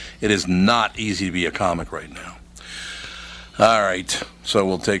understand. It is not easy to be a comic right now. All right. So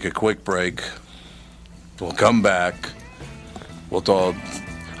we'll take a quick break. We'll come back. We'll talk.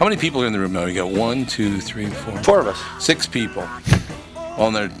 How many people are in the room now? We got 1, 2, 3, 4. 4 of us. 6 people.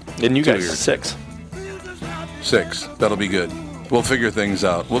 On there. And you guys here. 6. 6. That'll be good. We'll figure things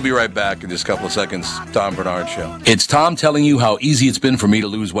out. We'll be right back in just a couple of seconds. Tom Bernard Show. It's Tom telling you how easy it's been for me to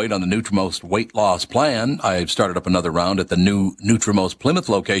lose weight on the Nutrimost weight loss plan. I've started up another round at the new Nutrimost Plymouth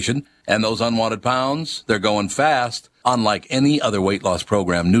location, and those unwanted pounds, they're going fast. Unlike any other weight loss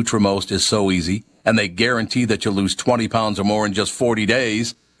program, Nutrimost is so easy, and they guarantee that you'll lose 20 pounds or more in just 40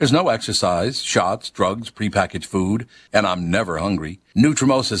 days. There's no exercise, shots, drugs, prepackaged food, and I'm never hungry.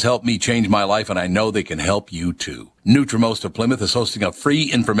 Nutrimost has helped me change my life, and I know they can help you too. Nutrimost of Plymouth is hosting a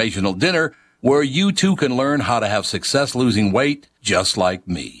free informational dinner where you too can learn how to have success losing weight just like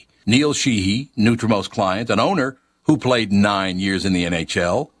me. Neil Sheehy, Nutrimost client and owner, who played 9 years in the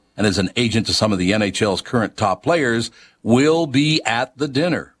NHL and is an agent to some of the NHL's current top players, will be at the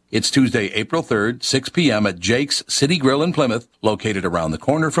dinner. It's Tuesday, April 3rd, 6 p.m. at Jake's City Grill in Plymouth, located around the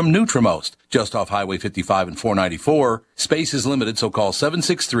corner from Nutrimost, just off Highway 55 and 494. Space is limited, so call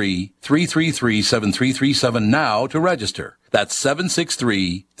 763-333-7337 now to register. That's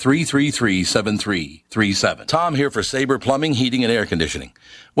 763-333-7337. Tom here for Sabre Plumbing, Heating, and Air Conditioning.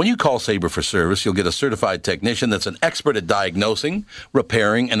 When you call Sabre for service, you'll get a certified technician that's an expert at diagnosing,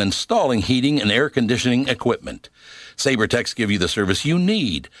 repairing, and installing heating and air conditioning equipment. Sabre Techs give you the service you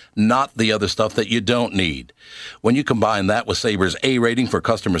need, not the other stuff that you don't need. When you combine that with Sabre's A rating for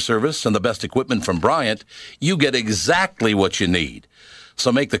customer service and the best equipment from Bryant, you get exactly what you need.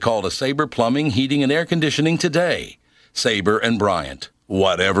 So make the call to Sabre Plumbing, Heating, and Air Conditioning today. Sabre and Bryant,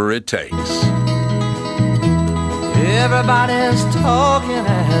 whatever it takes. Everybody's talking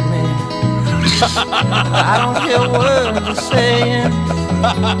at me. I don't hear words they're saying.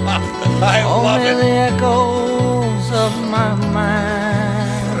 I love Only it. the echoes of my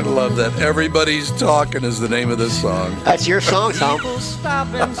mind. I love that. Everybody's Talking is the name of this song. That's your song, Tom. People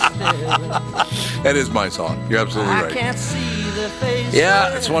stopping still. That is my song. You're absolutely I right. can't see their faces.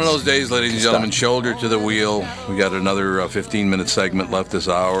 Yeah, it's one of those days, ladies and gentlemen. Shoulder to the wheel. We got another 15-minute segment left this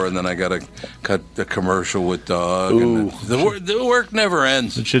hour, and then I got to cut the commercial with Doug. And the work never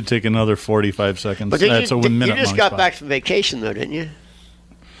ends. It should take another 45 seconds. But did That's a you 1 minute just long got spot. back from vacation, though, didn't you?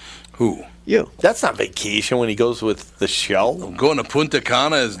 Who? You. That's not vacation when he goes with the shell. Going to Punta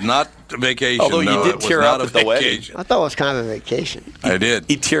Cana is not a vacation. Although no, you did it was tear not up a at the wedding. vacation. I thought it was kind of a vacation. I did.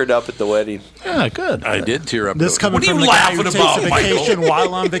 He teared up at the wedding. Yeah, good. I did tear up. This coming what are from you the guy laughing who about, takes a Michael? vacation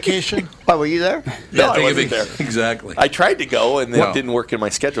while on vacation. Why, were you there? No, I think of wasn't it- there. Exactly. I tried to go, and Wow. it didn't work in my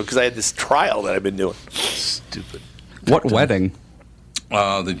schedule because I had this trial that I've been doing. Stupid. What wedding?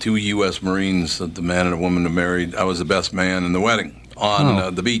 The 2 U.S. Marines, the man and a woman are married. I was the best man in the wedding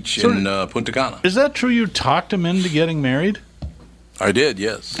on the beach in Punta Cana. Is that true? You talked him into getting married? I did,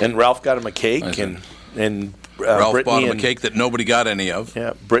 yes. And Ralph got him a I cake, see. and Ralph Brittany bought him a and- cake that nobody got any of.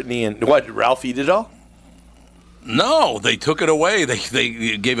 Yeah, Brittany and what? Did Ralph eat it all? No, they took it away.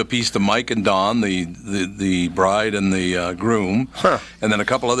 They gave a piece to Mike and Dawn, the bride and the groom, and then a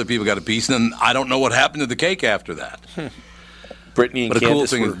couple other people got a piece. And then I don't know what happened to the cake after that. Brittany and But the cool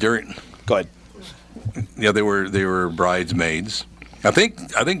Candace thing were, is during, go ahead. yeah, they were bridesmaids. I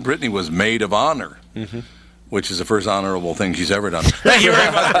think Brittany was maid of honor, which is the first honorable thing she's ever done. Thank you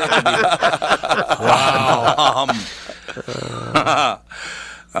very much. Wow.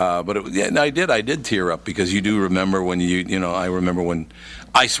 But I did tear up because you do remember when I remember when,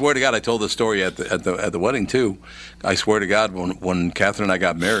 I swear to God, I told the story at the wedding too. I swear to God, when Catherine and I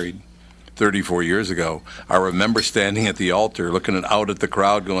got married 34 years ago, I remember standing at the altar looking out at the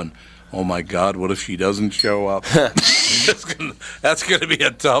crowd going, oh my God, what if she doesn't show up? That's going to be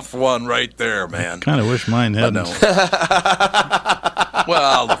a tough one right there, man. Kind of wish mine But hadn't. no.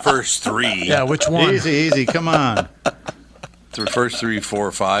 Well, the first 3. Yeah, which one? Easy. Come on. The first 3,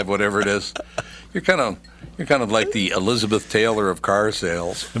 4, 5, whatever it is, you're kind of You're kind of like the Elizabeth Taylor of car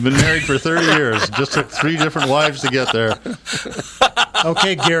sales. I've been married for 30 years. Just took 3 different wives to get there.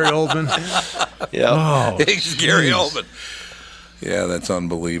 Okay, Gary Oldman. Yeah. Oh, It's Gary Oldman. Yeah, that's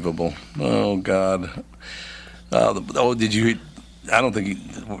unbelievable. Oh, God. Did you... I don't think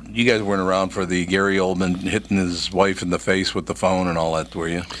you guys weren't around for the Gary Oldman hitting his wife in the face with the phone and all that, were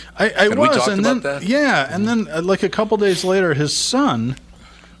you? I was, we talked and about then that? yeah, and then like a couple days later, his son,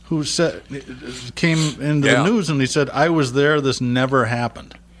 who came into the news and he said, "I was there. This never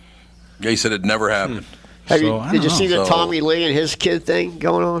happened." Yeah, he said it never happened. Did you see the Tommy Lee and his kid thing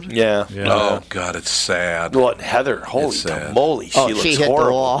going on? Yeah. Oh, God, it's sad. Well, Heather, holy moly, she looks she hit horrible.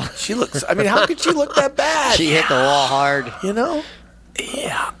 the wall. She looks, I mean, how could she look that bad? She hit the wall hard. You know?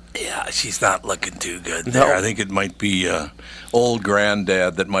 Yeah, she's not looking too good No. there. I think it might be old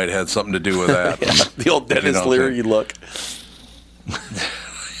granddad that might have something to do with that. Yeah, the old Dennis Leary look.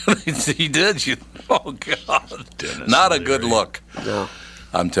 He did. Oh, God. Not a good look. No.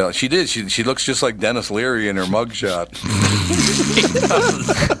 I'm telling. She did. She looks just like Dennis Leary in her mugshot.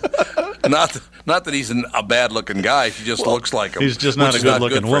 Not that he's a bad-looking guy. She just looks like him. He's just not a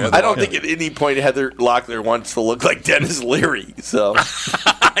good-looking woman. I don't think at any point Heather Locklear wants to look like Dennis Leary. So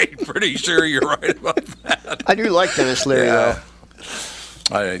I'm pretty sure you're right about that. I do like Dennis Leary, though.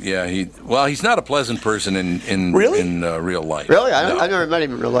 He's not a pleasant person in real life. Really? I never met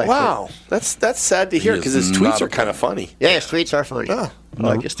him in real life. Wow, that's sad to hear because his tweets are kind of funny. Yeah, his tweets are funny. Oh. I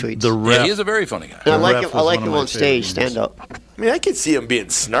like his tweets. He is a very funny guy. And I like him on stage, stand up. I mean, I could see him being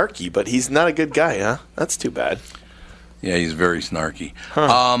snarky, but he's not a good guy, huh? That's too bad. Yeah, he's very snarky.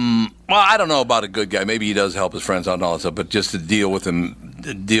 Well, I don't know about a good guy. Maybe he does help his friends out and all that stuff, but just to deal with him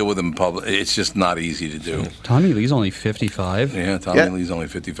in public, it's just not easy to do. Tommy Lee's only 55. Yeah, Tommy Lee's only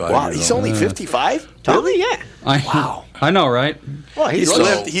 55. Wow, years he's old. only 55? Tommy, yeah. Wow. I know, right? Well,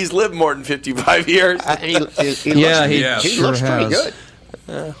 He's lived more than 55 years. And he sure looks pretty has. good.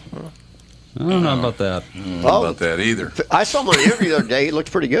 I don't know about that. I don't know about that either. I saw him on an interview the other day. He looked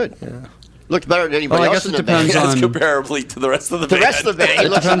pretty good. Yeah. Looked better than anybody else in the band. That's comparably to the rest of the band. The rest of the band, he It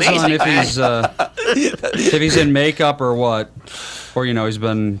looks depends amazing. on if he's in makeup or what, or he's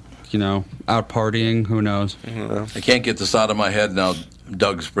been out partying. Who knows? I can't get this out of my head now.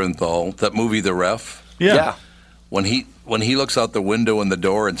 Doug Sprinthal, that movie, The Ref. Yeah. When he looks out the window in the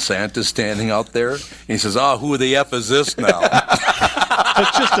door and Santa's standing out there, and he says, who the F is this now?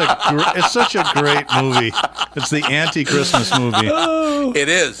 It's such a great movie. It's the anti-Christmas movie. It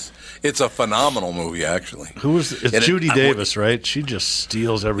is. It's a phenomenal movie, actually. It's Judy Davis, right? She just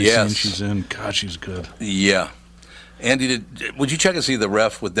steals every scene she's in. God, she's good. Yeah. Andy, would you check and see The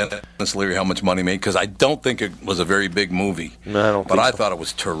Ref with Dennis Leary, how much money he made? Because I don't think it was a very big movie. No, I don't but think I so. thought it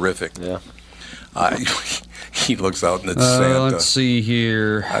was terrific. Yeah. He looks out and it's Santa. Let's see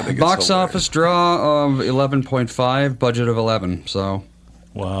here. I think it's Box hilarious. office draw of 11.5, budget of 11. So,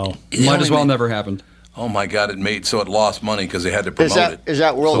 wow, might as well never happened. Oh my God! It lost money because they had to promote it. Is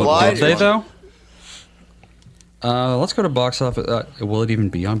that worldwide? Did they though? Let's go to box office. Will it even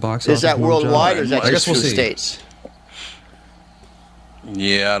be on box office? Is that worldwide or is that I just guess we'll for the see. States?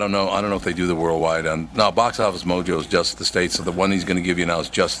 Yeah, I don't know. I don't know if they do the worldwide. No, Box Office Mojo is just the States. So the one he's going to give you now is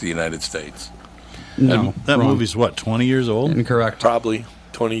just the United States. No, that wrong. movie's what, 20 years old? Incorrect. Probably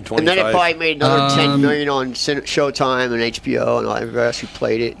 20, 25. And then it probably made another $10 million on Showtime and HBO and all everybody else who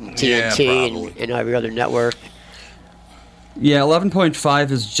played it, and TNT and every other network. Yeah,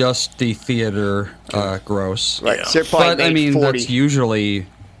 11.5 is just the theater gross. Right. So it probably but I made mean, 40. that's usually.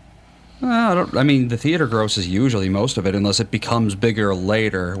 The theater gross is usually most of it, unless it becomes bigger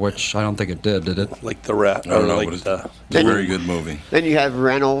later, which I don't think it did it? Like The Ref. I don't know, like but it's a very good movie. Then you have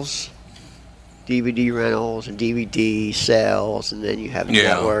rentals, DVD rentals and DVD sales, and then you have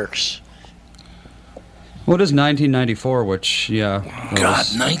networks. Well, it is 1994, which, God,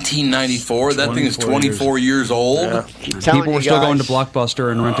 1994? That thing is 24 years old? Yeah. People were still going to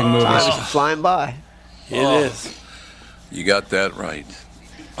Blockbuster and renting movies. Time is flying by. It is. You got that right.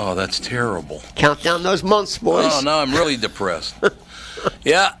 Oh, that's terrible. Count down those months, boys. Oh, now I'm really depressed.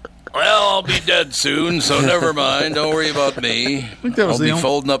 Yeah. Well, I'll be dead soon, so never mind. Don't worry about me. I think that was I'll be the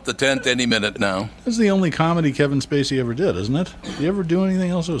folding up the tent any minute now. That's the only comedy Kevin Spacey ever did, isn't it? Did he ever do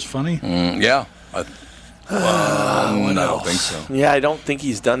anything else that was funny? Yeah. I don't think so. Yeah, I don't think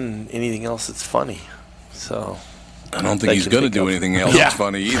he's done anything else that's funny. So I don't think he's going to do anything else that's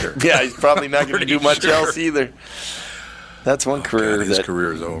funny either. Yeah, he's probably not going to do much else either. That's one career. God, his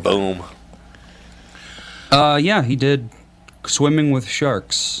career is over. Boom. Yeah, he did Swimming with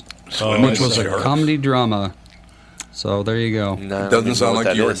Sharks, which was a comedy drama. So there you go. No, doesn't sound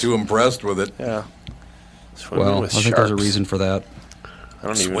like you were too impressed with it. Yeah. Well, I think there's a reason for that. I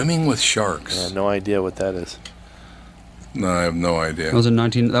don't Swimming with Sharks. I have no idea what that is. No, I have no idea.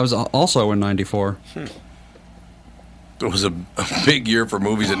 That was also in '94. It was a big year for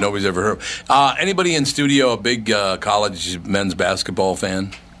movies that nobody's ever heard of. Anybody in studio a big college men's basketball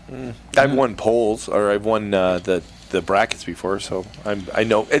fan? I've won polls, or I've won the brackets before, so I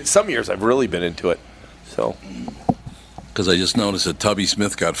know. Some years I've really been into it. So, because I just noticed that Tubby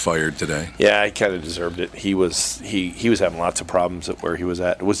Smith got fired today. Yeah, he kind of deserved it. He was having lots of problems at where he was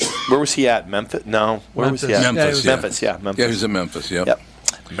at. Where was he at? Memphis? No, where Memphis. was he at? Memphis. Memphis. Yeah, Memphis. Yeah, he was in Memphis. Yep.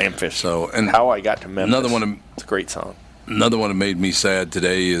 Memphis. So, and How I Got to Memphis. Another one. It's a great song. Another one that made me sad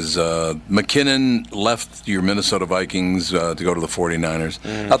today is McKinnon left your Minnesota Vikings to go to the 49ers.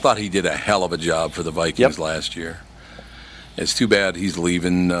 I thought he did a hell of a job for the Vikings last year. It's too bad he's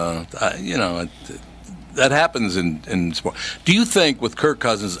leaving. That happens in sport. Do you think with Kirk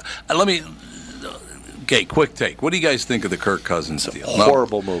Cousins, okay, quick take. What do you guys think of the Kirk Cousins deal?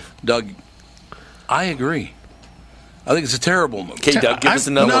 Horrible move. Doug, I agree. I think it's a terrible move. Okay, Doug, give us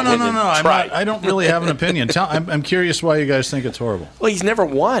another opinion. No. I don't really have an opinion. I'm curious why you guys think it's horrible. Well, he's never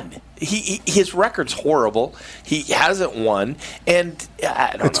won. His record's horrible. He hasn't won, and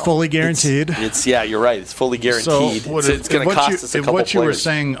I don't know. It's fully guaranteed. You're right. It's fully guaranteed. So it's going to cost us a couple what you were players.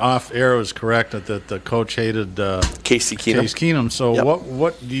 saying off air was correct, that the coach hated Casey Keenum. Case Keenum. So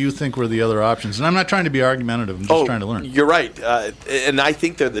what do you think were the other options? And I'm not trying to be argumentative. I'm just trying to learn. You're right, and I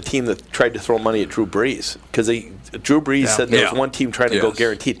think they're the team that tried to throw money at Drew Brees because Drew Brees said there was one team trying to go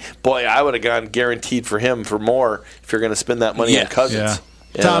guaranteed. Boy, I would have gone guaranteed for him for more if you're going to spend that money on Cousins. Yeah.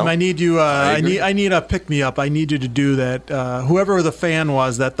 Tom, I need you. I need a pick me up. I need you to do that. Whoever the fan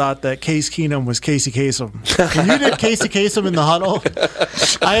was that thought that Case Keenum was Casey Kasem. When you did Casey Kasem in the huddle,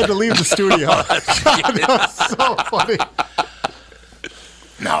 I had to leave the studio. That was so funny.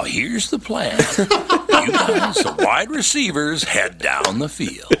 Now here's the plan. You guys, the wide receivers, head down the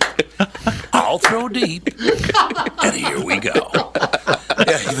field. I'll throw deep, and here we go.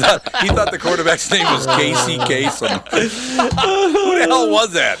 Yeah, he thought the quarterback's name was Casey Kasem. Who the hell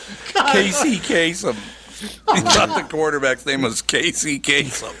was that? Casey Kasem. He thought the quarterback's name was Casey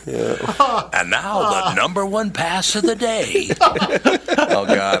Kasem. Yeah. And now the number one pass of the day. Oh,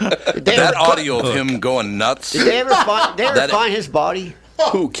 God. That audio of him going nuts. Did they ever find his body?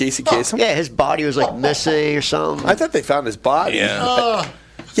 Who, Casey Kasem? Yeah, his body was like missing or something. I thought they found his body. Yeah.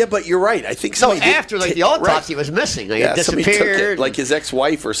 Yeah, but you're right. I think so. After the autopsy was missing, like it disappeared. Took it. Like his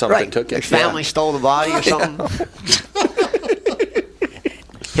ex-wife or something took it. His family stole the body or something.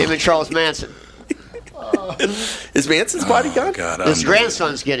 Him and Charles Manson. Is Manson's body gone? God, his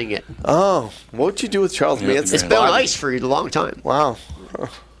grandson's getting it. Oh, what'd you do with Charles Manson's It's been on ice for a long time. Wow.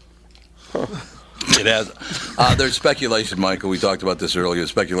 It has. There's speculation, Michael. We talked about this earlier.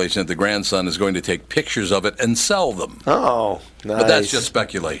 Speculation that the grandson is going to take pictures of it and sell them. Oh, nice. But that's just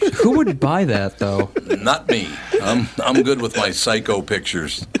speculation. Who would buy that, though? Not me. I'm good with my psycho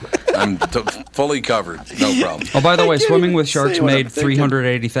pictures. I'm fully covered. No problem. Oh, by the way, Swimming with Sharks made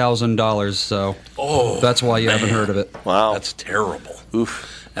 $380,000, so that's why you haven't heard of it. Wow. That's terrible.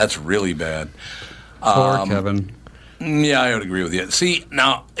 Oof. That's really bad. Poor Kevin. Yeah, I would agree with you. See,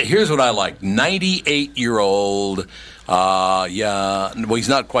 now, here's what I like. 98-year-old, well, he's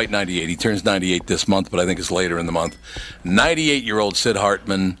not quite 98. He turns 98 this month, but I think it's later in the month. 98-year-old Sid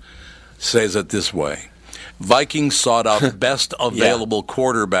Hartman says it this way. Vikings sought out best available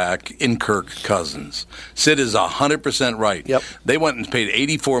quarterback in Kirk Cousins. Sid is 100% right. Yep. They went and paid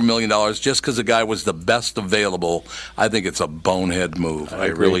 $84 million just because the guy was the best available. I think it's a bonehead move. I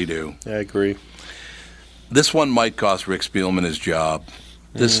really do. I agree. This one might cost Rick Spielman his job.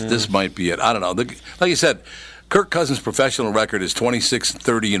 This might be it. I don't know. Like you said, Kirk Cousins' professional record is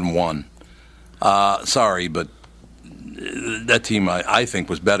 26-30-1. Sorry, but that team, I think,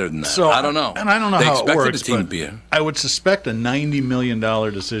 was better than that. So, I don't know. And I don't know they how expected it works, the team but to be a, I would suspect a $90 million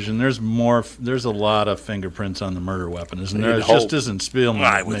decision. There's a lot of fingerprints on the murder weapon, isn't there? It just isn't Spielman.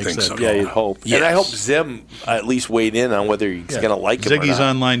 I would think so. Yeah, you'd hope. Yes. And I hope Zim at least weighed in on whether he's going to like him or Ziggy's not.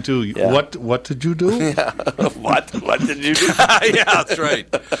 online, too. Yeah. What did you do? Yeah. What did you do? Yeah, that's right.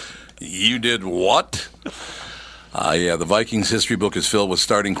 You did what? The Vikings history book is filled with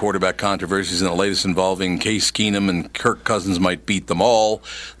starting quarterback controversies, and the latest involving Case Keenum and Kirk Cousins might beat them all.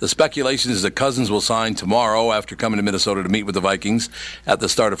 The speculation is that Cousins will sign tomorrow after coming to Minnesota to meet with the Vikings at the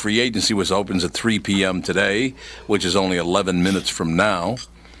start of free agency, which opens at 3 p.m. today, which is only 11 minutes from now.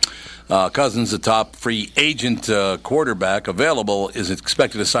 Cousins, the top free agent quarterback available, is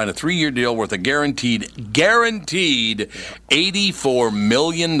expected to sign a 3-year deal worth a guaranteed $84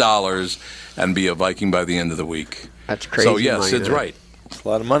 million and be a Viking by the end of the week. That's crazy. So, yes, Sid's right. It's a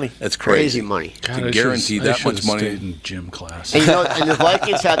lot of money. It's crazy. Crazy money. I can guarantee that much money. In gym class. And, and the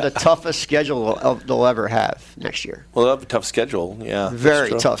Vikings have the toughest schedule they'll ever have next year. Well, they'll have a tough schedule. Yeah,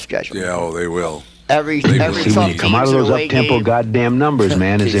 Very tough schedule. Yeah, they will. Every See, tough when you come out of those up-tempo goddamn numbers,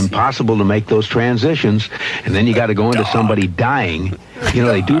 man, it's impossible to make those transitions. And then you got to go into somebody dying. You know,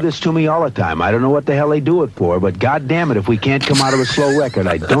 they do this to me all the time. I don't know what the hell they do it for, but goddamn it, if we can't come out of a slow record,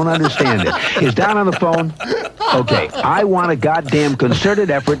 I don't understand it. Is Don on the phone? Okay, I want a goddamn concerted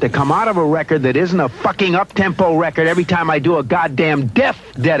effort to come out of a record that isn't a fucking up-tempo record every time I do a goddamn death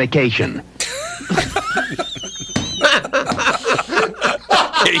dedication.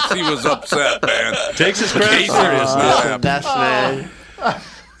 Casey was upset, man. Takes his credit. Casey is not happy. That's man.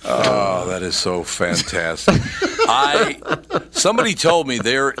 Oh, that is so fantastic. Somebody told me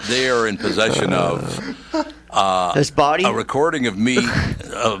they are in possession of his body, a recording of me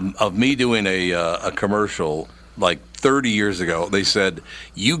doing a commercial like 30 years ago. They said,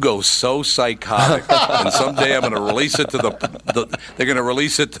 you go so psychotic, and someday I'm going to release it to they're going to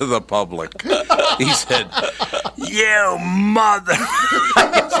release it to the public. He said, you mother. I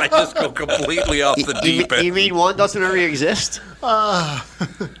guess I just go completely off the deep end. You mean one doesn't already exist?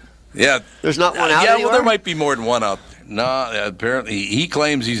 Yeah. There's not one out Yeah, anywhere? well, there might be more than one out there. No, apparently he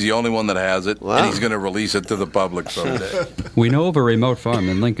claims he's the only one that has it, and he's going to release it to the public someday. We know of a remote farm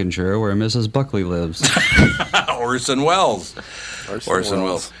in Lincolnshire where Mrs. Buckley lives. Orson Welles. Orson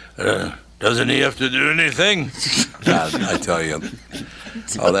Welles. Doesn't he have to do anything? God, I tell you.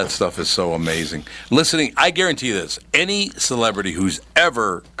 Oh, that stuff is so amazing. Listening, I guarantee this. Any celebrity who's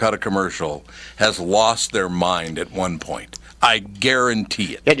ever cut a commercial has lost their mind at one point. I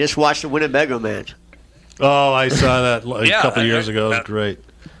guarantee it. Yeah, just watch the Winnebago Man. Oh, I saw that a couple years ago. It was great.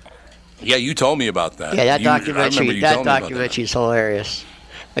 Yeah, you told me about that. Yeah, that documentary. documentary is hilarious.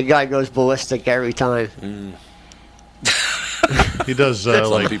 The guy goes ballistic every time. He does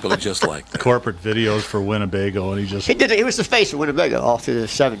some people are just like that. Corporate videos for Winnebago, and he was the face of Winnebago all through the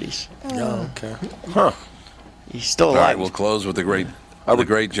 70s. Oh, okay. Huh. He's still alive. All right, we'll close with the great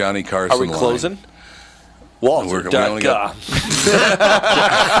Johnny Carson. Are we closing? Walter.com.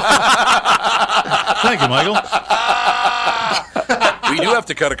 Thank you, Michael. We do have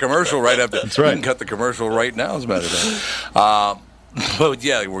to cut a commercial right after. That's right. We can cut the commercial right now, as a matter of fact. But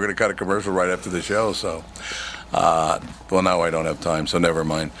yeah, we're going to cut a commercial right after the show. So, well, now I don't have time, so never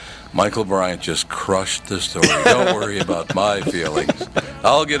mind. Michael Bryant just crushed the story. Don't worry about my feelings.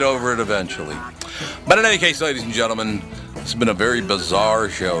 I'll get over it eventually. But in any case, ladies and gentlemen, it's been a very bizarre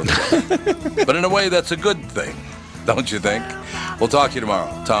show today. But in a way, that's a good thing, don't you think? We'll talk to you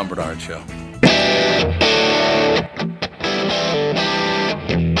tomorrow. Tom Bernard Show.